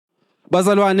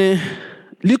Bazalwane,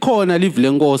 likhona livi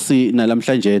lenkosi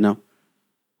nalamhlanje na.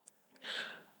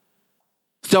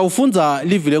 Siyawufunza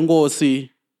livi lenkosi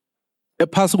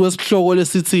ephasi kwesihloko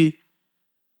lesithi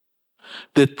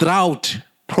the drought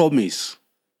promise.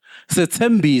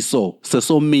 Setsembiso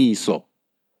sesomiso.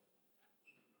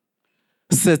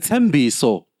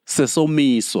 Setsembiso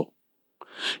sesomiso.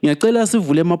 Ngiyacela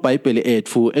sivule amabhayibheli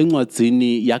ethu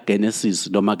encwadzini ya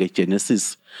Genesis noma ke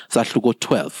Genesis sahluko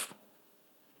 12.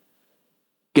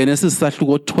 Genesis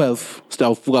sahluko 12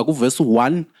 sitawufuka kuverse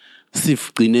 1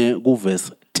 sifgcine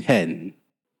kuverse 10.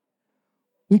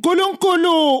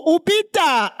 Nkhulunkhulu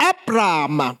upita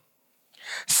Abrama.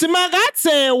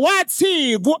 Simakadze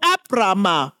wathi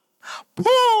ku-Abrama,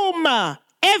 phuma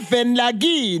eveni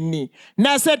lakini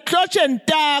nasehlotsheni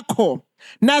takho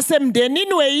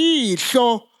nasemndenini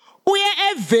weyihlo uye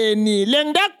eveni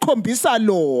lengidakukhombisa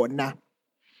lona.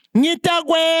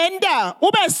 Ngitakwenda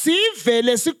ube sive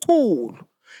lesikhulu,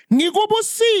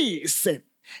 ngikubusise,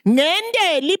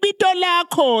 ngende libito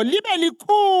lakho libe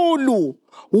likhulu,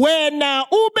 wena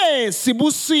ube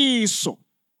sibusiso.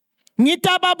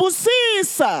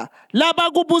 Ngitababusisa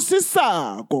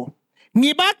labakubusisako,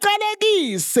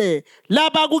 ngibaqalekise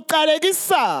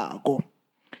labakuqalekisako.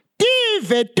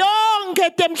 Tive tonke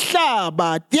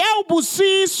temhlaba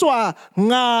tiyawubusiswa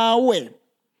ngawe.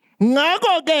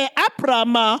 Ngakho-ke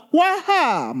Abrama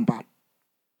wahamba.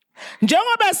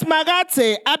 Njengoba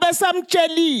simakadze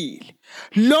abesamtshelile,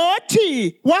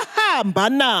 Lothi wahamba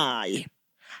naye.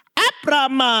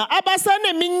 Abrama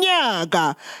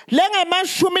abasaneminyaka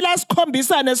lengemashumi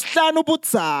 75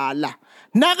 budzala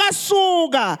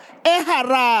nakasuka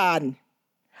eHarani.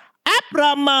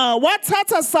 Abrama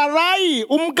wathatha Sarai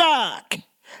umkakhe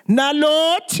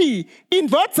naLothi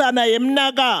indvodzana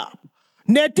yemnakabo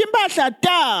netimpahla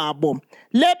tabo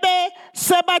lebe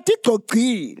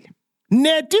sebatigcogcile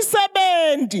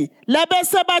netisebenti labe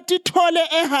sebatithole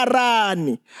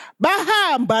eHarani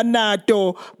bahamba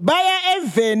nato baya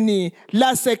eveni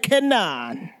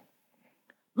laseKhenani.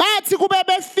 Bathi kube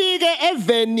befike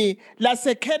eveni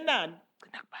laseKhenani,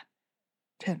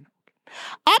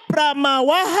 Abrama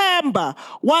wahamba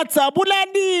wadzabula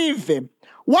live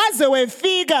waze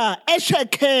wefika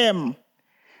eShekhemu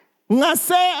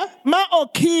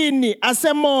ngase-Maokhini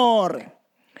aseMore.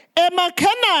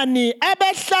 EmaKhenani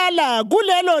abehlala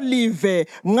kulelo live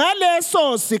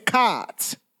ngaleso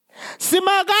sikhathi.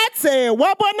 Simakadze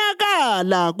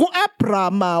wabonakala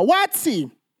ku-Abrama wathi,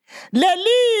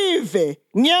 lelive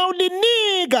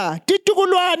ngiyawulinika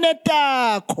titukulwane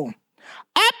takho.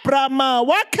 Abrama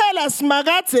wakhela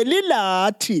simakadze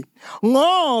lilathi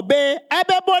ngobe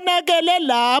abebonakele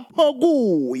lapho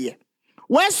kuye.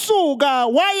 Wasuka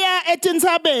waya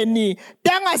etintsabeni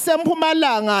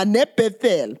tangasempumalanga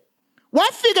neBethel.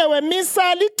 Wafike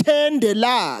wemisa lithende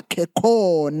lakhe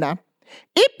khona.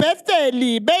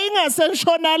 iBetheli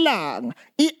beyingasentshonalanga,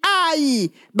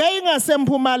 i-Ayi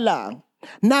beyingasempumalanga.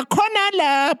 Nakhona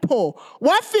lapho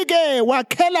wafike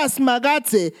wakhela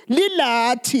simakadze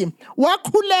lilathi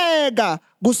wakhuleka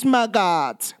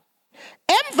kusimakadze.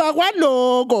 Emva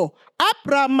kwaloko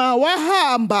Abrama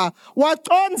wahamba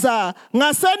waconza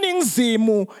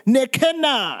ngaseningizimu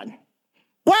neKhenani.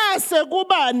 Kwase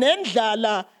kuba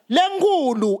nendlala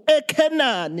lenkulu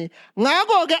eKhenani.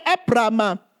 Ngakho-ke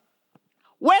Abrama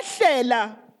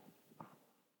wehlela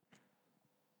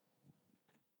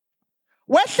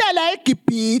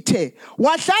eGibhithe,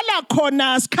 wahlala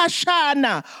khona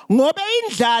sikhashana ngoba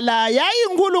indlala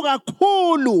yayinkulu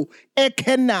kakhulu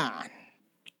eKhenani.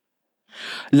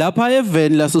 Lapha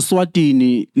eveni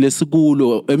laseSwatini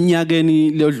lesikulo eminyakeni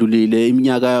ledlulile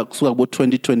iminyaka kusuka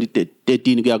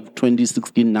ku-2013 kuya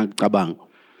ku-2016 ngicabanga.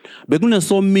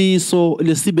 Bekunesomiso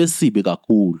lesibe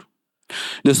kakhulu.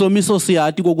 Lesomiso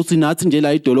siyathi ukuthi nathi nje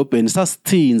la edolobheni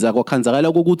sasithinza kwakhanzakala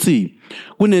ukuthi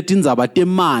kunetindzaba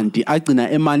temanti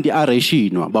agcina emanti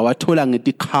areshinwa bawathola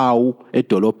ngetikhawu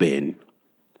edolobheni.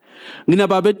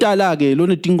 Nginababetala ke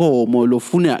lona tinkomo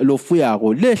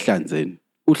lofuyako lehlanzeni.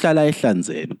 Uhlala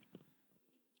ehlanzeni.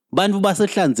 Bantu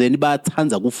basehlanzeni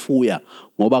bayathanda kufuya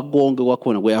ngoba konke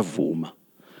kwakhona kuyavuma.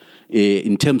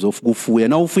 In terms of kufuya,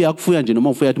 na kufuya nje noma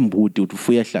ufuya timbudi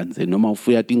ufuya ehlanzeni noma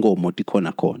ufuya tinkomo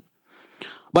tikhona khona.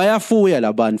 Bayafuya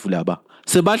labantu laba.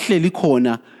 Sebahleli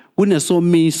khona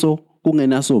kunesomiso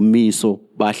kungenasomiso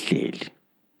bahleli.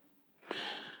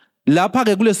 Lapha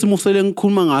ke kulesimo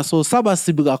selengikhuluma ngaso saba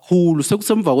sibi kakhulu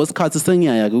sekusemva kwesikhathi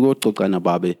sengiyaya kuyococa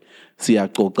nababe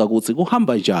siyacoca ukuthi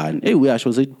kuhamba njani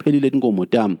uyasho sekuphelile inkomo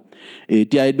tami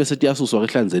tiyayi bese tiyasuswa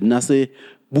ehlanzeni nase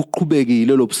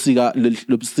buqhubekile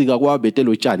lobusika kwabete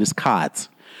lotshani isikhathi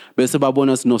bese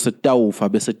babona sino setawufa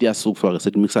bese tiyasukswa ke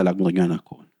setimikisa la kungonyana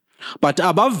khona but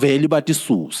abaveli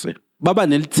batisuse baba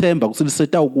nelithemba ukuthi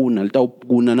lisetawukuna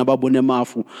litawukuna nababona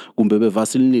emafu kumbe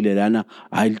bevaselinile lana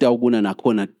hayi litawukuna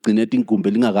nakhona gcine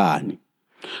ingumbe lingakani.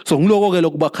 So ngiloko ke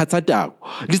lokubakhathatako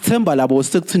lithemba labo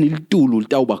sekuthini litulu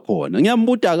litawuba khona.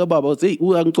 Ngiyambuta ke baba uthi hey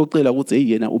uyangicocela ukuthi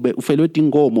hey yena ufelwe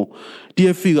inkomo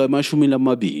diyefika emashumini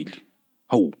amabili.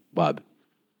 Hawu baba.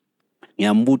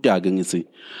 Ngiyambuta ke ngithi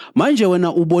manje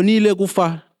wena ubonile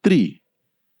kufa 3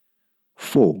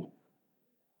 4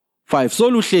 5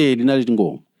 soluhleli naleti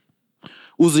nkomo.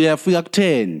 Uze uyafika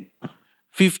ku10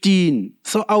 15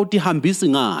 so awutihambisi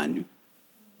ngani?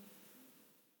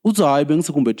 Uthi hayi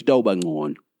bengithi kumbe tutawuba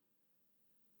ngcono.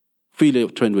 File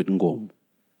trend wethu inkomo.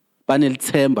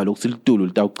 Banelithemba lokuthi litulu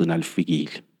litawugcina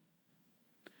lifikile.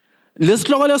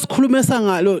 Lesihloko lesikhulumesa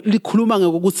ngalo likhuluma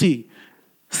ngokuthi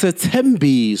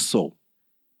sethembiso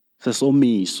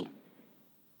sesomiso.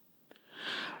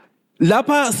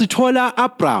 Lapha sithola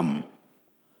Abraham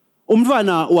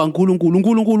umfana waNkulunkulu.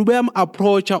 uNkulunkulu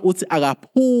beyam-approacha uthi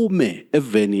akaphume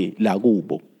eveni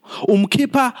lakubo.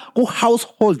 Umkhipha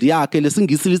ku-household yakhe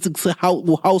lesingisi lithi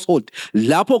ku-household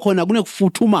lapho khona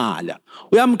kunekufuthumala.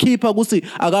 Uyamkhipha ukuthi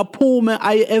akaphume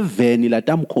aye eveni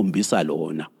latamkhombisa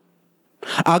lona.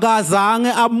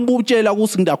 Akazange ambutshela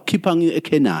ukuthi ngidakukhipha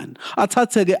eKhenani.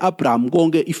 Athatheke Abraham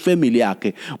konke ifamily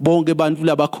yakhe bonke abantu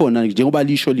labakhona njengoba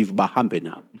lisho live bahambe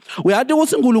nabo. Uyathi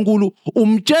ukuthi uNkulunkulu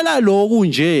umtshela lokhu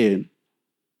nje.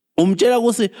 Umtshela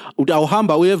ukuthi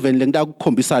utawuhamba uye eveni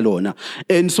lengitakukhombisa lona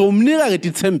and so umnika ke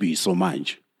ithembiso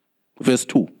manje. Verse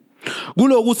 2.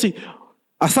 Kulokuthi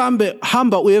asambe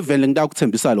hamba uye eveni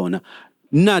lengitakukhombisa lona.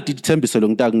 Nathi ithembiso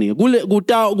longitakunika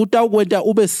kutawukwenta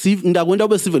ube ngidakwenta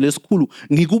ube sive lesikhulu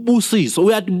ngikubusiso.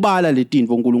 Uyatibala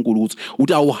letinto uNkulunkulu ukuthi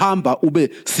utawuhamba ube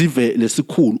sive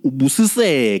lesikhulu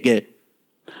ubusiseke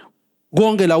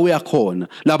konke la uyakhona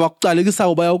laba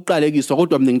kucalekisa bayawuqalekiswa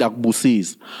kodwa mina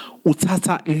ngidakubusisa.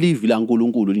 Uthatha live la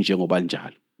uNkulunkulu njengoba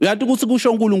njalo. Uyathi ukuthi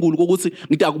kusho uNkulunkulu ukuthi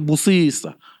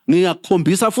ngidakubusisa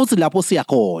ngiyakukhombisa futhi lapho siya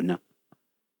khona.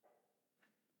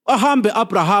 Ahambe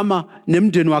Abrahama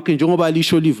nemndeni wakhe njengoba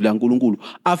lisho live la uNkulunkulu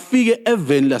afike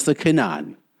eveni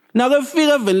laseKhenani. Nake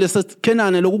fika eveni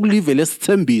laseKhenani lokulive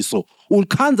lesithembiso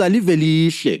ulikhanza live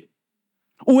lihle.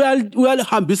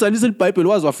 Uyalihambisa lise iBhayibheli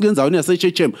wazi wafika endzaweni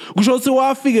yaseChechem. Kusho ukuthi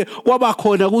wafike kwaba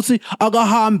khona ukuthi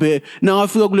akahambe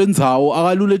nangafika kulendzawo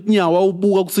akalule etinyawo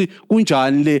ubuka ukuthi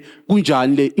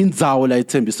kunjani le indzawo la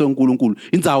ithembise uNkulunkulu.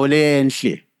 Indzawo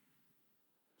lenhle.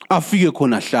 Afike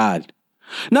khona hlala.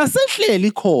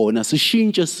 Nasehleli khona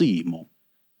sishintshe simo.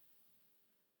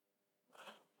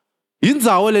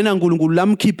 Indzawo lena uNkulunkulu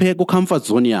lamkhiphe ku comfort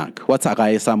zone yakhe wathi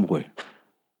akaye somewhere.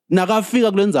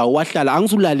 Nakafika kulendzawo wahlala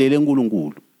angisulalele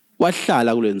uNkulunkulu.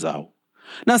 Wahlala kulendzawo.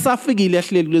 Nasafikile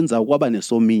ehleli kulendzawo kwaba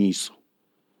nesomiso.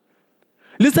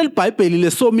 Lise iBhayibheli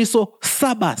lesomiso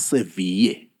saba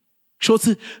seviye.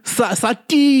 Shothi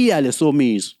satiya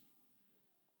lesomiso.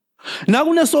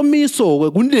 Nakunesomiso ke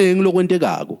kunengi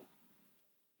lokwentekako.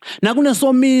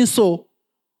 Nakunesomiso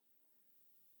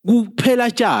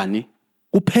kuphela tshani,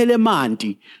 kuphele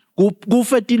emanti,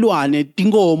 kufetilwane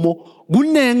tinkomo,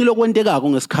 kunengi lokwentekako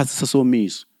ngesikhathi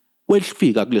sesomiso.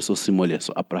 Wefika kuleso simo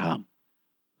leso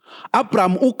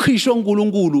Abraham ukhisho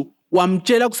uNkulunkulu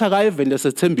wamtshela kusaka eveni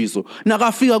lesethembiso.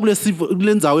 Nakafika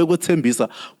kulendzawo yokuthembisa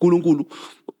uNkulunkulu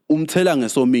umthela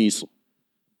ngesomiso.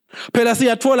 Phela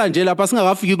siyathola nje lapha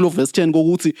singakafiki kulo verse 10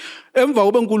 kokuthi emva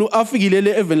kube uNkulunkulu afikile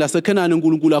le eveni laseKhenani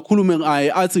uNkulunkulu akhulume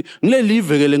ngaye athi ngile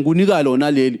live ke lenkunika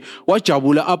lona leli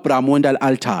wajabula Abraham wenda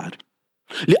altar.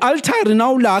 Le altar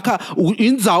nawulakha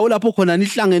indzawo lapho khona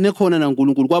nihlangene khona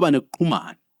naNkulunkulu kwaba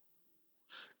nekuxhumana.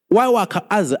 Wayewakha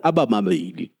aze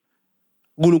abamabili.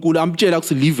 uNkulunkulu amtshela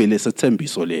ukuthi live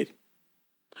lesethembiso leli.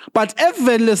 But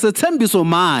eveni lesethembiso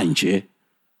manje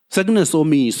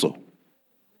sekunesomiso.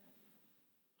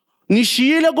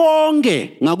 Ngishiyile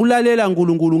konke ngakulalela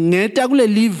uNkulunkulu ngeta kule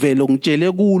live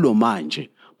lokungitshele kulo manje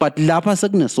but lapha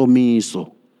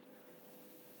sekunesomiso.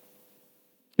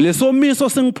 Lesomiso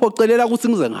singiphocelela ukuthi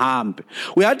ngize ngihambe.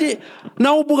 Uyathi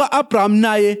nawubuka Abraham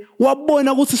naye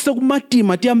wabona ukuthi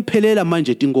sekumadima tiyamphelela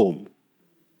manje tinkomo.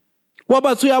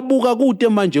 Wabathi uyabuka kute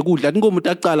manje kudla tinkomo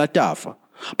tacala tafa.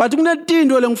 But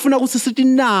kunetinto lengifuna ukuthi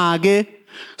sitinake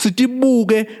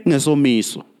sitibuke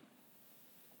ngesomiso.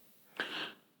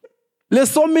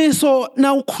 Lesomiso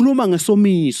na ukhuluma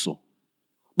ngesomiso.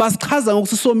 Basichaza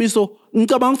ngokuthi isomiso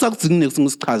ngicabanga ukuthi akudzingi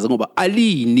ngisichaze ngoba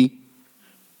alini.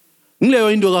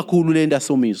 Ngileyo into kakhulu le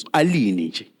ndasomiso alini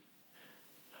nje.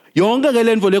 Yonke ke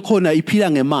lento lekhona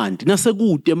iphila ngemanti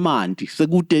nasekude emanti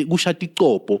sekude kushata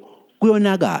icopho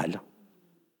kuyonakala.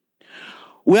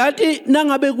 Uyathi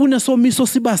nangabe kunesomiso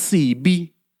siba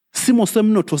sibi simo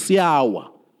semnotho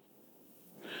siyawa.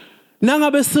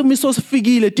 nangabe somiso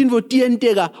sifikile tintfo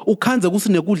tiyenteka ukhanze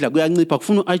kusinekudla kuyancipha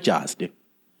kufuna uadjust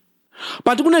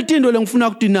but kunetinto lengifuna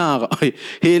kutinaka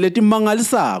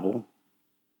letimangalisako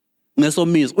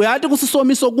nesomiso uyathi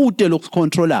kusisomiso kute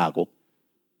lokucontrolako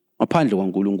ngaphandle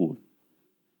kwaNkulunkulu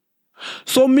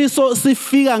somiso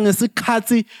sifika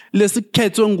ngesikhathi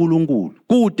lesikhethwe uNkulunkulu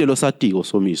kute losatiko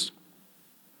somiso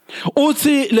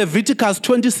uthi Leviticus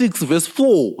 26 verse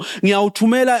 4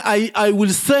 ngiyawuthumela I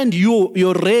will send you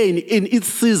your rain in its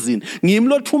season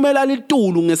ngimlothumela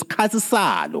litulu ngesikhathi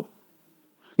salo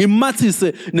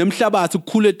ngimathise nemhlabathi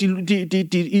kukhule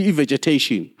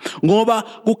ivegetation ngoba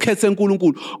kukhethe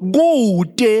uNkulunkulu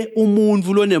kude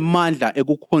umuntu lonemandla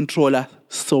ekucontrola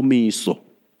somiso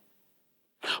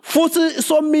futhi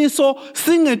somiso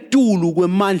singetulu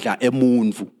kwemandla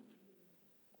emuntu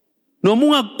noma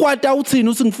ungakwata uthini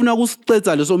uthi ngifuna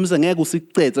ukusicetha lesomiso ngeke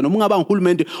usicethe noma ungaba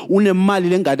ngihulumende unemali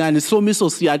lenganani somiso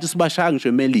siyathi sibashaya ngisho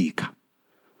eMelika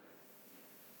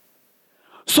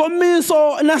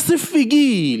somiso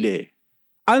nasifikile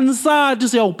ansathi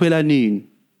siyawuphela nini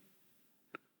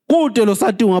kude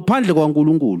losatiko ngaphandle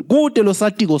kwaNkulunkulu kude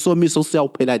losatiko somiso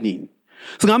siyawuphela nini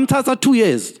singamthatha 2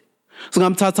 years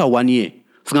singamthatha 1 year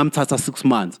singamthatha 6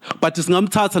 months but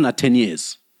singamthatha na 10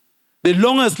 years the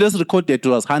longest let's recorded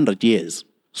was 100 years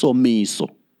somiso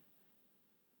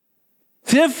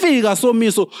siyefika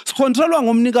somiso sicontrolwa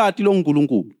ngomnikati lo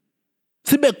Nkhulunkhulu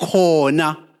sibe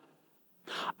khona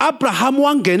Abraham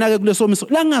wangena ke kule somiso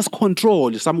la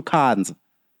ngasicontrol samkhanza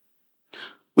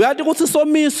uyathi ukuthi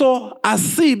somiso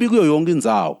asibi kuyo yonke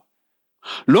indzawo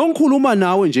lo ngikhuluma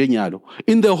nawe nje nyalo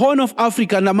in the Horn of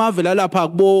Africa namavela lapha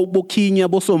kubo Kenya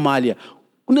bo Somalia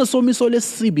kunesomiso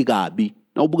lesibi kabi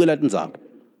nawubukela tindzaba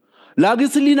la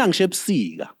kithi lina ngisho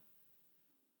ebusika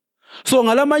so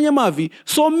ngalamanye amavi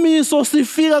somiso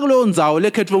sifika kuleyo ndzawo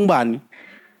lekhethwe ngubani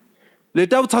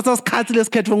leta uthatha isikhathi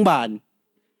lesikhethwe ngubani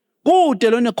kude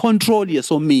lone control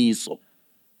yesomiso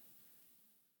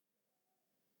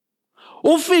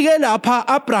ufike lapha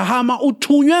Abrahama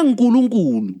uthunywe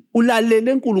uNkulunkulu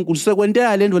ulalele uNkulunkulu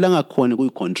sekwentela lento langakhona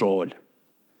kuyicontrol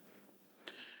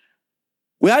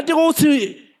uyathi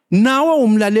ukuthi nawe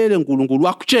umlalele uNkulunkulu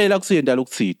wakutshela kusiyenda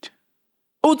lokuthithe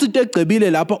uthi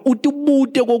tegcebile lapha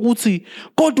utubute kokuthi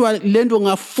kodwa lento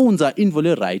ngafunza indvo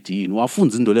le right yini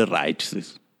wafunza indvo le right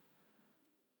sis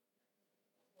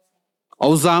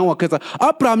awuzange wakhetha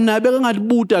Abraham naye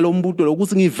bekangabuta lo mbuto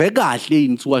lokuthi ngive kahle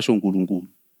yini siwasho uNkulunkulu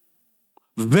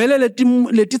vele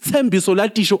letithembiso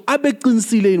latisho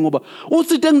abeqinisile yini ngoba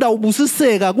uthi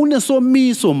tengidawubusiseka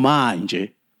kunesomiso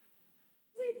manje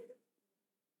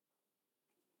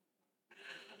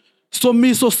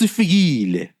somiso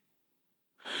sifikile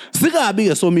sikabi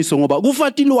ke somiso ngoba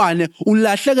kufatilwane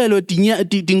ulahlekelwe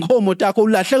dinkhomo takho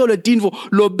ulahlekelwe tindvo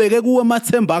lobeke kuwe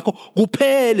emathemba akho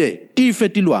kuphele tife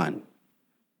tilwane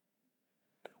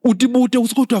utibute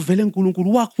ukuthi kodwa vele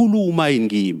uNkulunkulu wakhuluma yini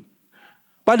kimi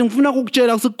but ngifuna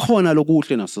ukukutshela ukuthi kukhona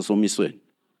lokuhle nasesomisweni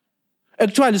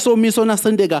actually somiso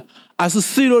nasenteka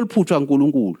asisilo liphuthwa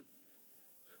uNkulunkulu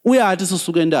uyathi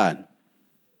sisuke endani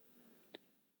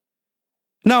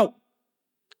now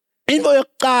into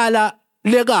yokuqala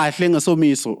lekahle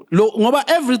ngesomiso ngoba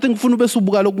everything ufuna ube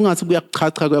subuka lokungathi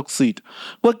kuyakuchacha kuyakusitha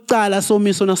kwekuqala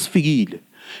somiso nasifikile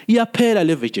iyaphela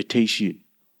le vegetation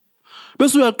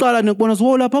bese uyaqala nekubona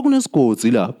ukuthi lapha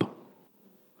kunesigodzi lapha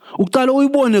uqala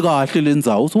uyibone kahle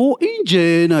lendzawo uthi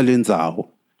injena lendzawo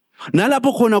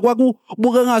nalapho khona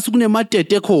kwakubuka ngasi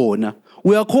kunemadede khona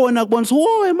uyakhona kubona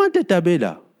ukuthi emadede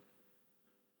abela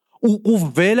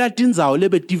ukuvela tindzawo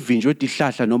lebe divinjwe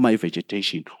tihlahla noma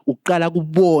ivegetation uqala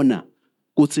kubona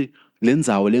ukuthi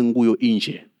lendzawo lengikuyo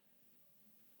inje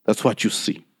that's what you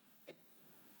see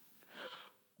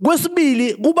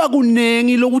kwesibili kuba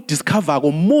kunengi lokudiscover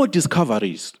ko more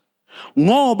discoveries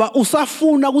ngoba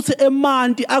usafuna ukuthi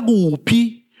emanti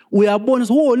akuphi uyabona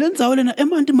ukuthi lendzawo lena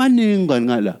emanti maningi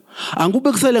ngala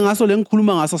angikube kusele ngaso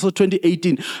lengikhuluma ngaso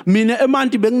 2018 mina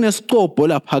emanti benginesicobho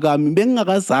lapha kami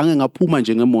bengingakazange ngaphuma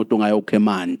nje ngemoto ngayokha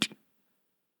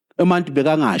emanti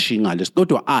bekangashi ngale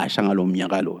kodwa asha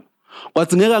ngalomnyaka lo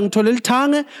kwathi ngeke ngithole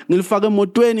lithange ngilifake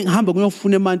emotweni ngihambe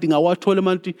ngiyofuna emanti ngawathola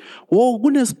emanti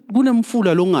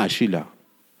kunemfula longashi la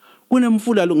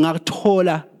kunemfula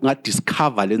ngakuthola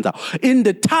ngadiscover lenzawo in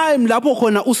the time lapho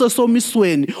khona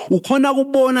usesomisweni ukhona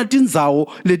kubona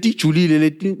tindzawo letijulile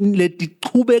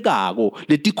letichubekako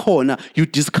letikhona you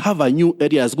discover new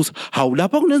areas ukuthi hawu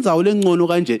lapha kunendzawo lengcono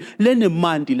kanje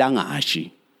lenemanti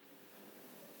langashi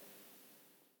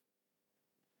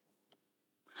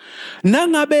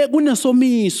nangabe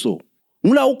kunesomiso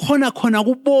ngula ukhona khona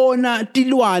kubona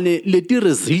tilwane leti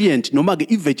resilient noma ke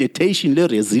ivegetation le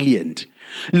resilient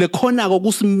le khona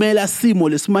kokusimela simo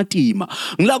lesimatima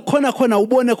ngila khona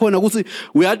ubone khona ukuthi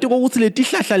uyathi ukuthi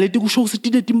letihlahla leti kusho ukuthi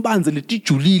tinetimbanze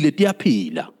letijulile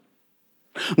tiyaphila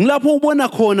ngilapho ubona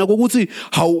khona ukuthi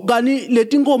hawu kani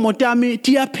letinkomo tami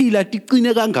tiyaphila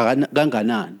ticine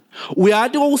kanganani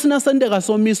uyathi kokusina sendeka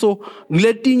Somiso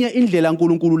ngiletinye indlela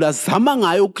Nkhulunkhulu lazama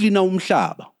ngayo uklina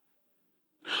umhlaba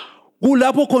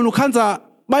kulapho khona ukhanza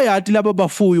bayathi laba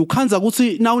bafuyi ukhanza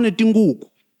ukuthi na unetinkuku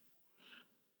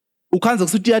ukhanza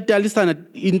ukuthi uyadalisana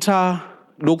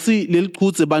lokuthi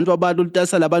lelichutse abantu abantu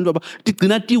litalisa labantu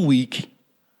tigcina ti-weak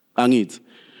angithi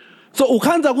so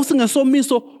ukhanza ukuthi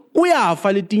ngesomiso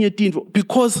kuyafa letinye tinto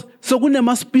because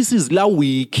sekunema species la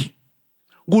weak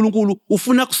Nkhulunkhulu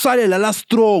ufuna kusalela la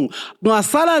strong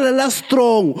ngasala la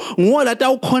strong ngoba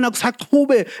la ukhona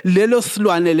kusachube lelo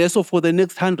silwane leso for the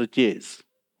next 100 years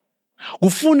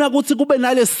kufuna ukuthi kube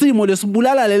nalesimo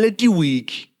lesibulala leleti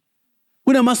weak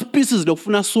kunama species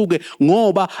lokufuna suke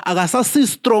ngoba akasasi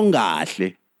strong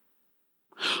kahle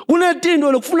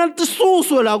kunetinto lokufuna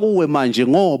tisuswe la kuwe manje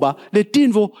ngoba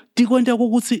letinto tikwenta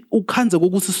ukuthi ukhanze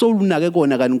ukuthi solunake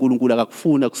kona kanti Nkhulunkhulu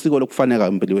akakufuna kusiko lokufaneka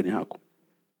empilweni yakho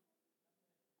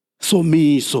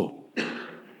Somiso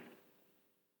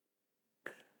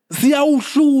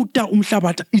siyawuhluta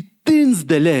umhlabathi it thins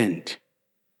the land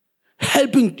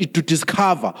helping it to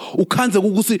discover ukhanze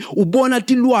ukuthi ubona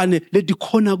tilwane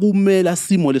letikhona kumela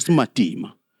simo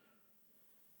lesimatima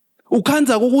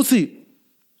ukhanza ukuthi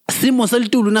simo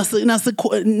selitulu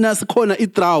nasikhona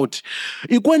i-drought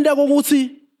ikwenta ukuthi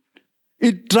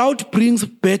i-drought brings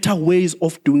better ways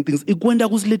of doing things ikwenta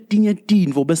ukuthi letinye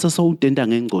tinto bese sowudenda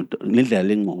ngendlela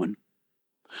lengcono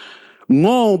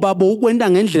ngoba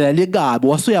bokwenda ngendlela lekabi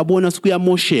wasuyabona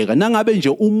sikuyamosheka nangabe nje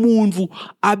umuntu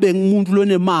abe ngumuntu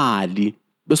lonemali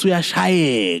bese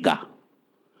uyashayeka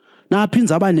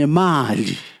naphinza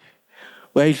abanemali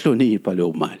uyayihlonipha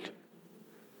leyo mali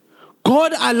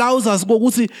God allows us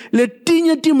ukuthi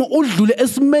letinye timo udlule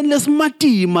esimeni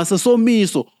lesimatima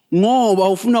sesomiso ngoba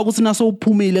ufuna ukuthi naso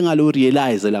uphumile ngalo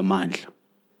realize lamandla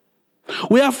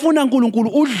uyafuna Nkhulunkhulu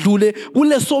udlule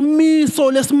kule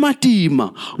somiso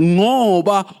lesimatima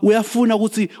ngoba uyafuna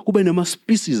ukuthi kube nama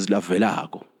species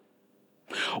lavelako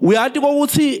uyathi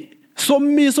ukuthi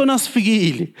somiso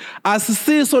nasifikile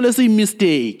asisiso lesi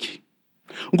mistake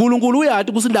Nkhulunkhulu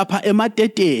uyathi ukuthi lapha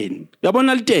emateteni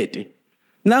yabona litete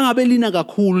nangabe lina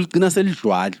kakhulu ligcina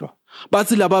selidlwadlwa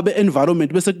bathi laba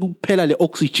be-environment bese kuphela le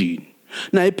oxygen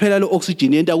na iphela le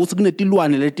oxygen yenta ukuthi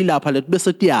kunetilwane letilapha lethi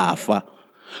bese tiyafa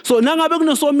so nangabe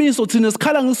kunesomiso thina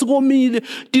sikhala ngisikomile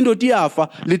tinto tiyafa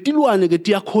letilwane ke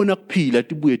tiyakhona kuphila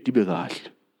tibuye tibe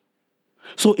kahle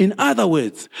so in other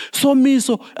words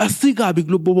somiso asikabi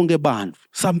kulobo bonke abantu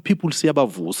some people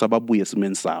siyabavusa babuye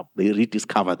esimeni sabo they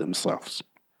rediscover themselves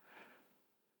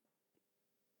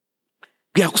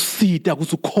kuyakusita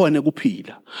ukuthi ukhone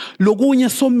kuphila lokunye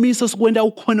somiso sikwenda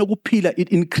ukhone kuphila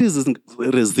it increases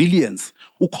resilience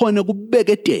ukhone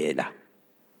kubeketela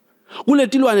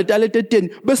kuletilwane taleteteni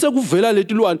bese kuvela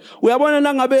letilwane uyabona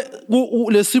nangabe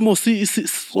lesimo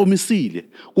somisile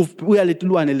kuya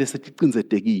letilwane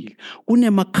leseticinzetekile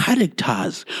kunema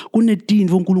characters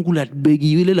kunetinto uNkulunkulu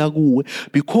atibekile la kuwe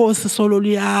because solo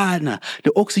liyana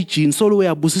le oxygen solo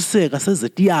uyabusiseka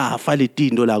sezetiyafa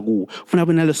letinto la kuwe ufuna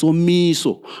bena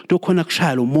lesomiso tokhona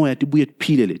kushaya lo moya tibuye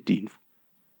tiphile letinto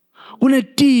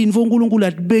kunetinto uNkulunkulu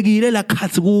atibekile la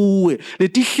khathi kuwe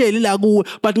letihleli la kuwe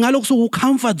but ngalokho soku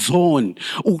comfort zone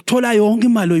ukuthola yonke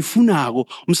imali oyifunako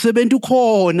umsebenzi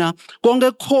ukhona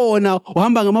konke khona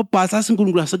uhamba ngamabhasi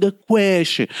asiNkulunkulu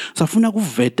asekukweshe safuna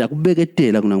kuveta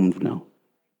kubeketela kunamuntu nawo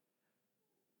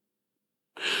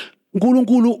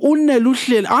uNkulunkulu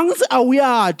uneluhlelo angithi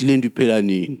awuyadi lento iphela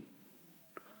nini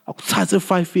akuthathe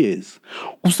 5 years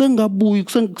kusengabuyi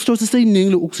kusengisothi seyiningi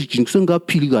le oxygen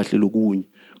kusengaphili kahle lokunye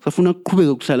safuna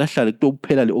ukuqhubeka kuhlala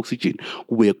kutokuphela le oxygen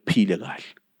kubuye kuphile kahle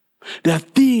there are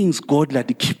things God la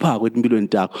dikhipha kwempilweni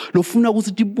yakho lofuna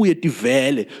ukuthi tibuye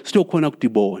tivele sitokhona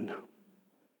ukutibona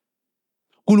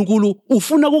uNkulunkulu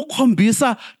ufuna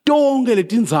ukukhombisa tonke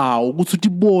letindzawo ukuthi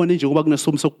utibone njengoba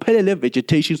kunesomiso kuphele le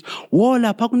vegetations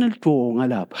lapha kunelidonga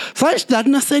lapha sayishida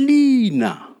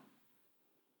kunaselina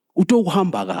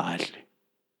utokuhamba kahle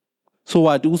so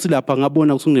wathi ukuthi lapha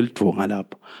ngabona ukuthi kunelidonga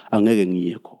lapha angeke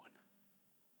ngiye khona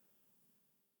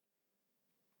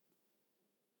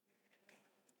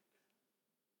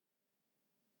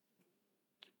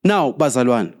now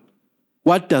bazalwane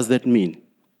what does that mean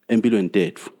empilweni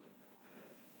tethu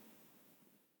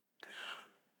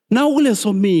now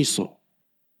kulesomiso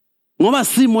ngoba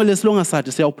simo lesilonga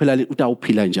sathi siyawuphela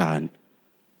utawuphila njani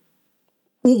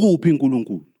ukuphi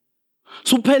uNkulunkulu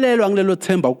suphelelwa ngilelo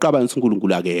themba uqabanga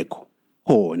uNkulunkulu akekho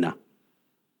khona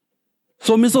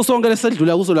Somiso sonke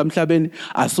lesedlula kuso lamhlabeni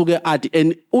asuke athi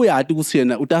and uyathi ukuthi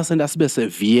yena utasenda sibe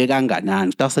seviye kanganani,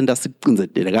 utasenda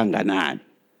sikucinzetele kanganani.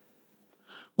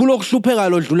 Kulokuhlupheka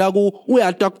lodlula ku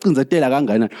uyathi akucinzetela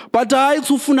kanganani. But hayi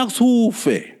kuthi ufuna kuthi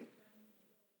ufe.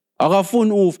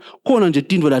 Akafuni ufe, khona nje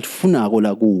tindvo latifunako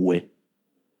la kuwe.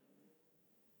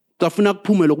 Kusafuna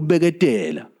kuphume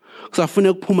lokubeketela.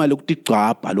 Kusafuna kuphuma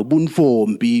lokutigcwabha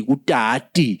lobunfombi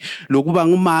kutati lokuba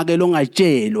ngumake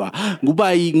longatshelwa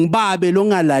kuba ngibabe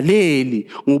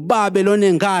longalaleli ngubabe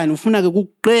lonengane ufuna ke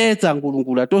kuqedza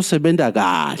uNkulunkulu atosebenza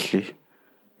kahle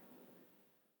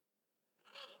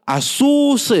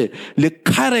asuse le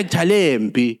character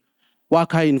lembi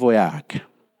wakha indvo yakhe.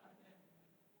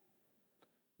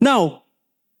 Now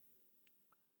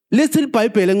let's read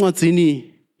iBhayibheli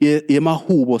encwadzini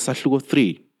yemahubo sahluko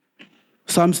 3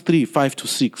 Psalms 3,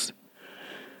 5-6.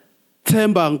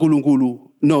 Themba Nkhulunkhulu,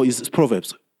 no, it's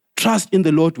Proverbs. Trust in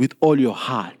the Lord with all your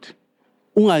heart.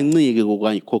 Ungancike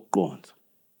kokanye kokuqonda.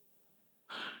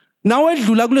 Nawe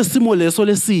edlula kulesimo leso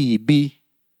lesibi.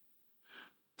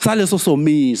 Saleso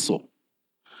somiso.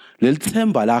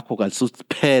 Lelithemba lakho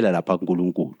kalisuphela lapha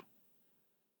kuNkulunkulu.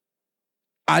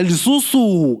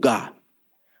 Alisusuka.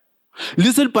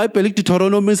 Listen iBhayibheli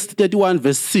Deuteronomy 31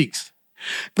 verse 6.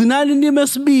 Qinani nime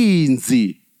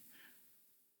sibinzi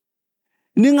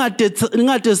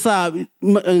ningade sabi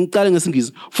ngicala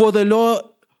ngesingisi for the Lord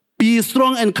be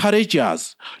strong and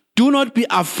courageous, do not be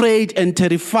afraid and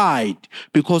terrified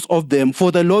because of them,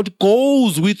 for the Lord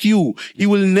goes with you, he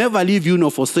will never leave you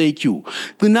nor forsake you.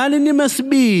 Qinani nime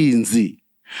sibinzi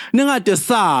ningade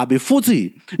sabi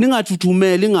futhi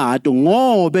ningathuthumeli ngato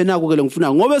ngobe nakukele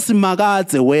ngifuna ngobe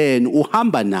simakadze wena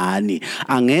uhamba nani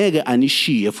angeke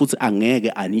anishiye futhi angeke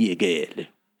aniyekele.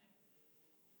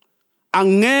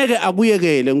 Angeke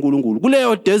akuyekele uNkulunkulu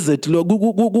kuleyo desert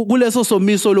kuleso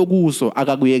somiso lokuso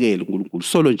akakuyekele uNkulunkulu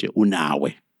solo nje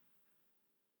unawe.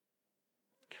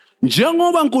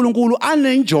 Njengoba uNkulunkulu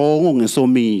anenjongo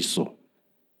ngesomiso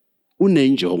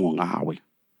unenjongo ngawe.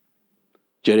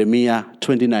 Jeremiah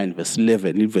 29 verse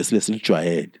 11 iverse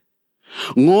lesilijwayele.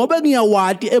 Ngobe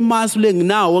ngiyawati emasu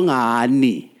lenginawo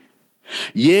ngani.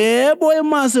 Yebo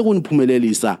emasi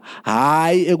ekuniphumelelisa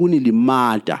hayi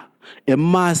ekunilimata.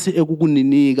 Emasi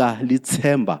ekukuninika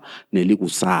lithemba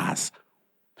nelikusasa.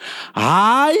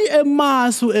 Hayi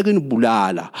emasu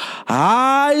ekunibulala.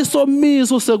 Hayi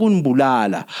somiso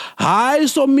sekunibulala. Hayi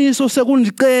somiso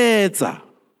sekuniqedza.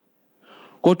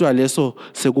 Kodwa leso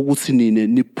sekukuthi nini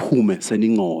niphume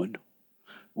seningcono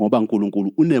ngoba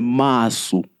uNkulunkulu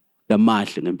unemasu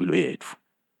lamahle ngempilo yethu.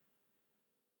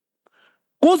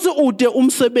 Kuthi ude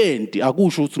umsebenzi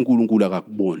akusho ukuthi uNkulunkulu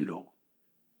akakuboni lo.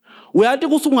 Uyathi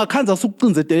kuthi ungakhanza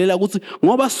ukucinzetelela ukuthi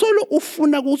ngoba solo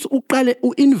ufuna ukuthi uqale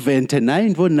uinvente nayo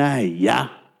into nayo ya.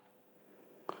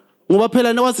 Ngoba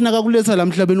phela nawathi nakakuletha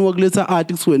lamhlabeni wakuletha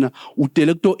athi kuthi wena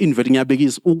udele kuto invent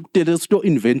ngiyabekisa udele kuto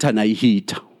inventa nayi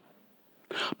heater.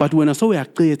 But wena so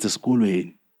uyaqedza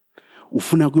esikolweni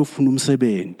ufuna kuyofuna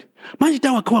umsebenzi manje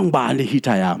tawakhiwa ngibani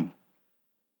heater yami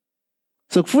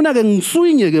sekufuna ke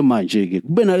ngiswinye ke manje ke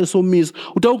kube nalesomiso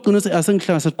utawugcina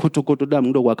asengihlanga sekhothokoto lami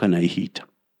ngilokwakha nayi heater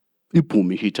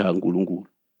iphumi heater kaNkulunkulu.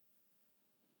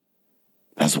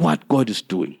 That's what God is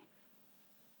doing.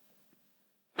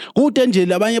 Kude nje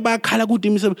labanye bayakhala kude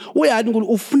imisebenzi uyathi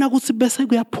uNkulunkulu ufuna ukuthi bese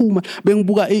kuyaphuma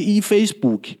bengibuka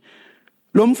iFacebook.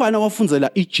 Lo mfana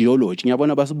wafundzela igeology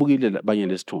ngiyabona basibukile labanye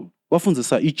lesithombe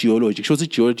wafundzisa igeology kusho ukuthi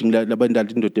igeology ngilabandala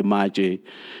indoda ematshe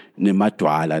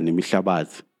nemadwala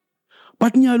nemihlabathi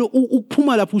but nyalo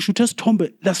ukuphuma lapho ushutha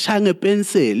isithombe lasishaya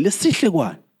ngepenseli lesihle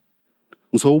kwani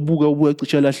ngisawubuka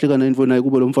cishe lahlekana info naye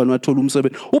kube lo mfana wathola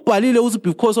umsebenzi ubhalile uthi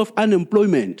because of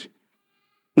unemployment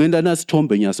ngenda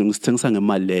nasithombe nyaso ngisithengisa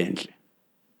ngemali lenhle.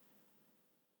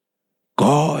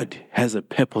 God has a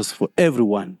purpose for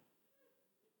everyone.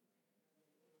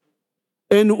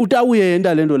 And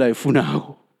utawuyenda lento la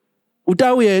ifunako.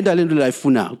 Utawuyenda lento la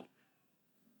ifunako.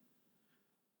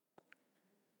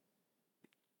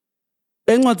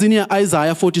 Encwadzini ya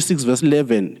Isaiah 46 verse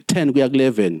 11, 10 kuya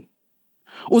 11.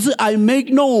 Uthi I make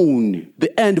known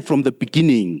the end from the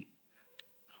beginning.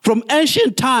 From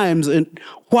ancient times and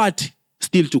what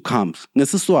still to come.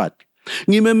 Ngesiswati.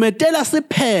 Ngimemetela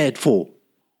siphetfo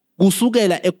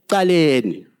kusukela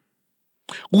ekuqaleni.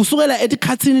 Kusukela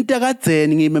etikhatsini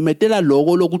takadzeni ngimemetela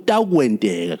loko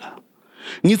lokutakwendeka.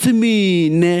 Ngithi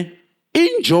mine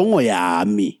injongo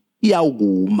yami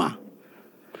iyawukuma.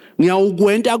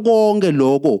 Ngiyawukwenta konke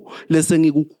lokho lese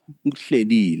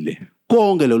ngikuhlelile.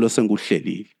 Konke lo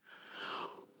sengikuhlelile.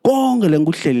 Konke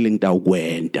lengikuhlelile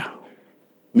ngitawukwenta.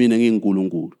 Mina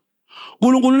nginguNkulunkulu.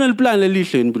 uNkulunkulu uneliplan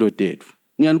lelihle empilo yethu.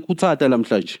 Ngiyanikhuthaza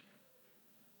namhlanje.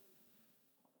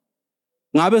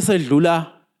 ngabe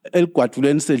sedlula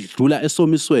eligwaduleni sedlula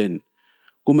esomisweni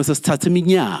kuma sesithatha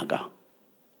iminyaka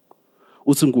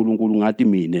uthi uNkulunkulu ngathi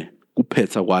mine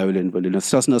kuphetha kwayo lento lena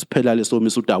sasina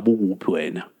lesomiso udaba ukuphi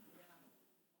wena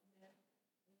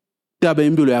tabe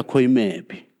impilo yakho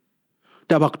imephi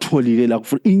taba kutholile la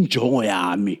kufuna injongo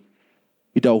yami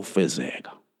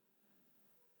itawufezeka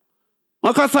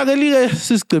ngakhathakelike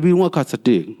sisigcebile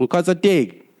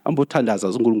ngakhathateki hamba uthandaza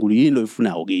uNkulunkulu yini lo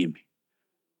ifunayo kimi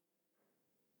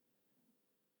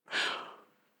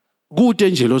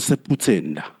kute nje lo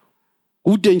sephutheni la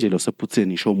kute nje lo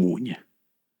sephutheni isho omunye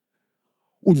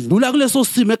udlula kuleso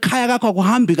simo ekhaya kakho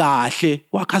akuhambi kahle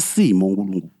wakhasimo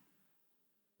uNkulunkulu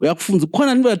uyakufunza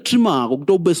khona nibe trimako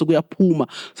kutobese kuyaphuma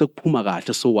sekuphuma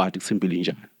kahle so wathi kusimpilo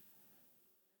njani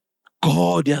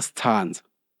God yasithanza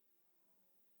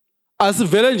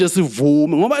asivele nje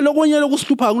sivume ngoba lokunye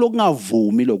lokusihlupha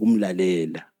ngilokungavumi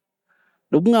lokumlalela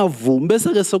lokungavumi bese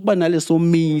ke sokuba naleso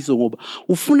miso ngoba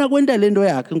ufuna kwenta lento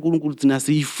yakhe uNkulunkulu thina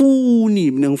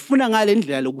siyifuni mina ngifuna ngale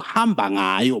ndlela lokuhamba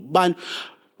ngayo bani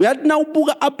uyathi na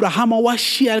ubuka Abraham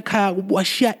washiya ekhaya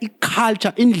washiya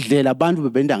iculture indlela abantu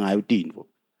bebenda ngayo intindvo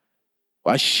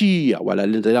washiya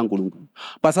walalenzela uNkulunkulu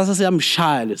basase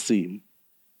siyamshaya lesimo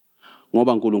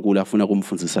ngoba uNkulunkulu afuna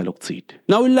kumfundisa lokuthide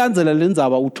na uyilandzela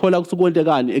lenzaba uthola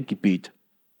kusukwentekani eGibhithe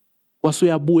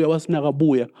wasuyabuya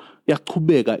wasinakabuya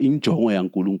yachubeka injongo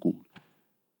yaNkulunkulu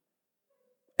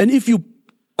and if you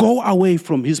go away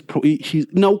from his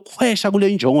now kwesha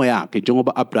kule injongo yakhe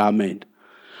njengoba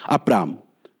Abraham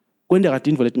kwenda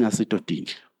katindvo letingasito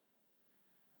tinhle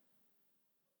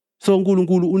so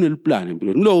uNkulunkulu uneliplan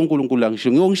empilweni ngilo uNkulunkulu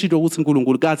angisho ngiyongishito ukuthi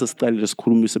uNkulunkulu kaze sicalile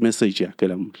sikhulumise message yakhe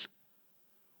lamuhla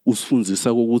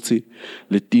usifundzisa ukuthi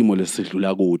letimo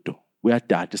lesidlula kudo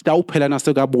uyadada sitawuphela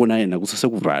nasekabona yena ukuthi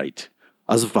sekuright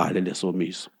asivale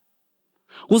lesomiso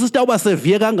kuthi sitawuba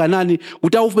seviye kanganani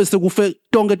kutawube sekufe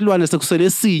tonke tilwane sekusele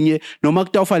esinye noma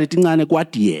kutawufa letincane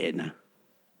kwathi yena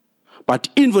but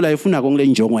indvo la ifuna kule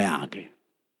injongo yakhe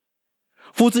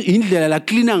futhi indlela la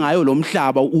cleaner ngayo lo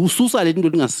mhlaba ususa letinto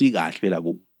tingasikahle la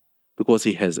ku because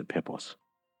he has a purpose.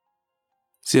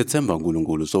 Siyathemba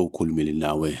uNkulunkulu sowukhulumile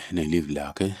nawe nelive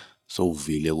lakhe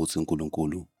sowuvile ukuthi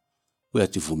uNkulunkulu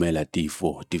uyativumela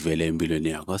tifo tivele empilweni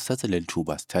yakho sithathe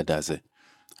lethuba sithandaze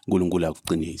uNkulunkulu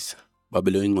akucinise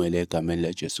babelo ingcwele egameni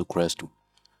laJesu Kristu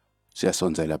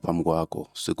siyasonzela phambi kwakho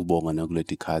sikubonga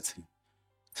nakuleti khathi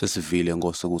sesivile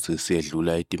Nkosi ukuthi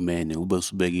siyedlula etimene ube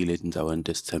usibekile etindzaweni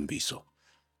tesithembiso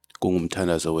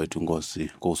kungumthandazo wethu Nkosi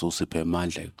usiphe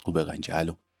amandla ekuqhubeka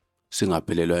njalo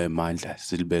singaphelelwa emandla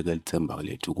silibeke lithemba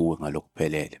lethu kuwe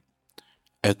ngalokuphelele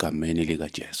egameni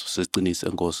likaJesu sicinise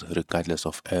Nkosi regardless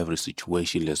of every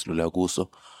situation lesilula kuso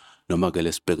noma ke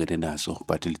lesibhekene naso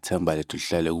but lithemba lethu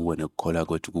lihlale kuwe nekukhola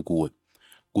kwethu kuwe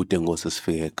kude Nkosi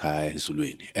sifike ekhaya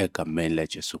ezulwini egameni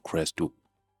laJesu Kristu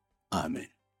amen.